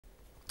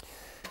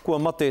Kua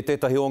mate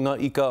tētahi o ngā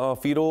ika a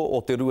whiro o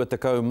te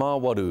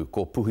 28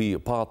 ko Puhi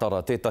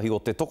Patara, tētahi o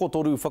te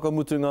tokotoru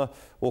whakamutunga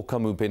o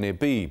Kamupene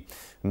B.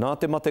 Nā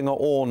te matenga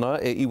ōna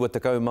e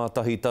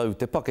 21 tau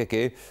te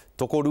pakeke,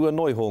 tokorua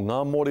noiho ngā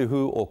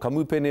morihu o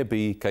Kamupene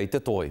B kei te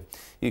toi.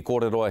 I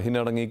kōrero a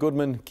Hinarangi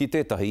Goodman ki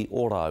tētahi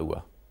o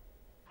rāua.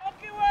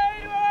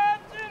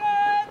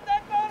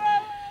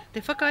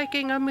 Te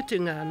whakaeke ngā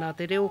mutunga nā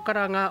te reo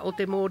karanga o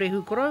te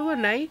mōrehu koroua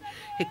nei,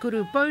 he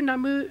kuru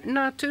pounamu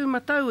nā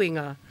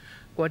tūmatauinga.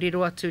 Kua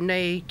riro atu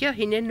nei kia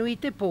hine nui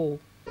te pō.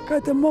 Kei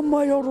te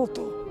mamai o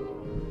roto,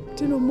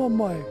 tino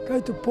mamai,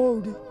 kei te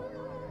pōuri.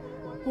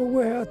 O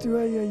wehe atu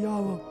ei e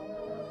iawa.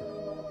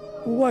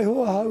 O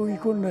waihoa hau i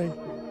konei.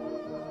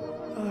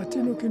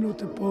 Tino kino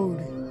te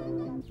pōuri.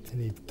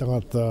 Tēnei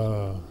tangata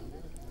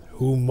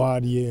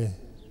hūmārie,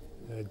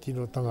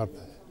 tino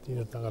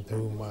tangata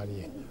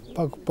hūmārie.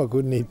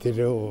 Paku nei te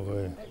reo,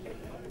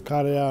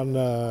 kare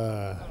ana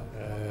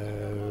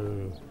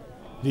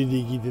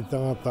riri ki te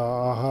tangata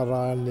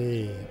ahara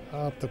nei,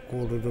 ata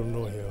kōrero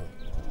noheo,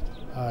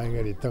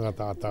 engari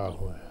tangata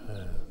atāhua.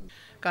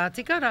 Ka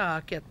tika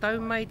rā kia tau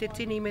mai te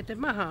tini me te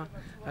maha,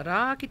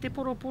 rā ki te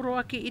poroporo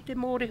aki i te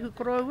mōrehu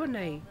koroua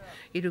nei,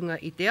 i runga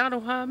i te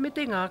aroha me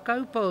te ngā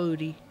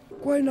kaupōuri.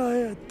 Koina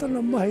e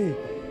tana mahi,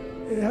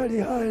 e hari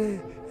haere,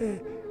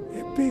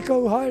 e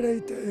pīkau haere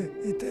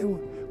i te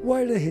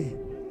wairehi,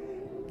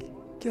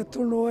 kia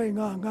tono ai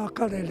ngā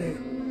karere,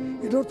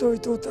 i roto i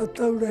tō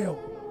tātou reo.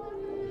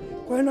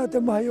 Koina te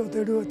mahi o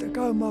te rua te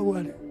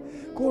kaumauare,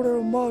 kōrero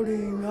Māori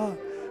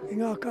i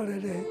ngā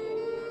karere,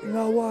 i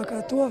ngā wā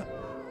katoa,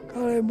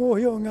 kare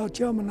mōhio ngā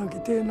tiamana ki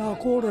tēnā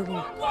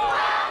kōrero.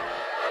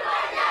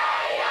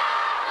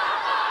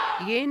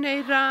 I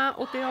enei rā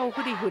o te ao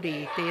hurihuri,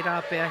 te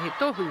rā pēa he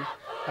tohu,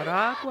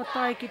 rā kua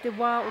tai ki te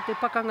wā o te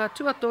pakanga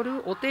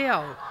tuatoru o te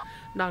ao,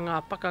 nā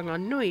ngā pakanga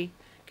nui,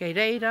 kei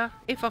reira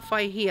e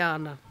whawhaihi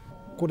ana.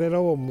 Kore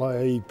rawa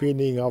mai i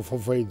pēnei ngā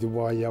whawhai te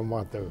wā ia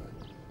mātou.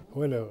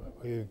 Wena,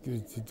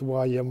 te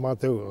wā ia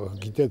mātou,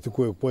 ki te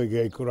koe koe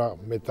kei kura,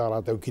 me tā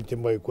rātou ki te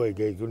mai koe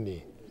kei kuni.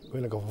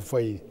 Wena ka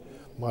whawhai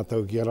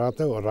mātou ki a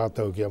rātou, a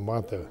rātou ki a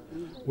mātou.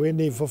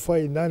 Wena i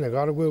whawhai nāna,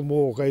 kāra koe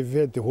mō kai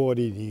whea te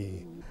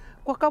hōriri.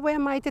 Kua kawea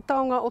mai te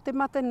taonga o te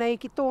mata nei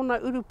ki tōna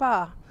urupā.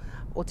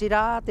 O te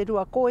rā te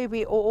rua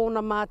koewi o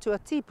ōna mātua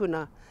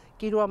tīpuna,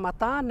 ki rua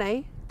mata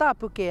nei,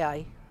 tāpuke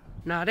ai.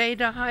 Nā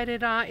reira haere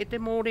rā e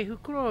te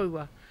mōrehu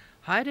koroua,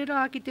 haere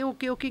rā ki te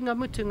oki ngā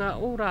mutunga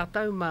o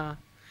rātou mā.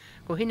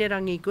 Ko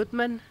Hinarangi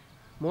Goodman,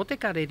 mō te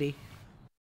Karere.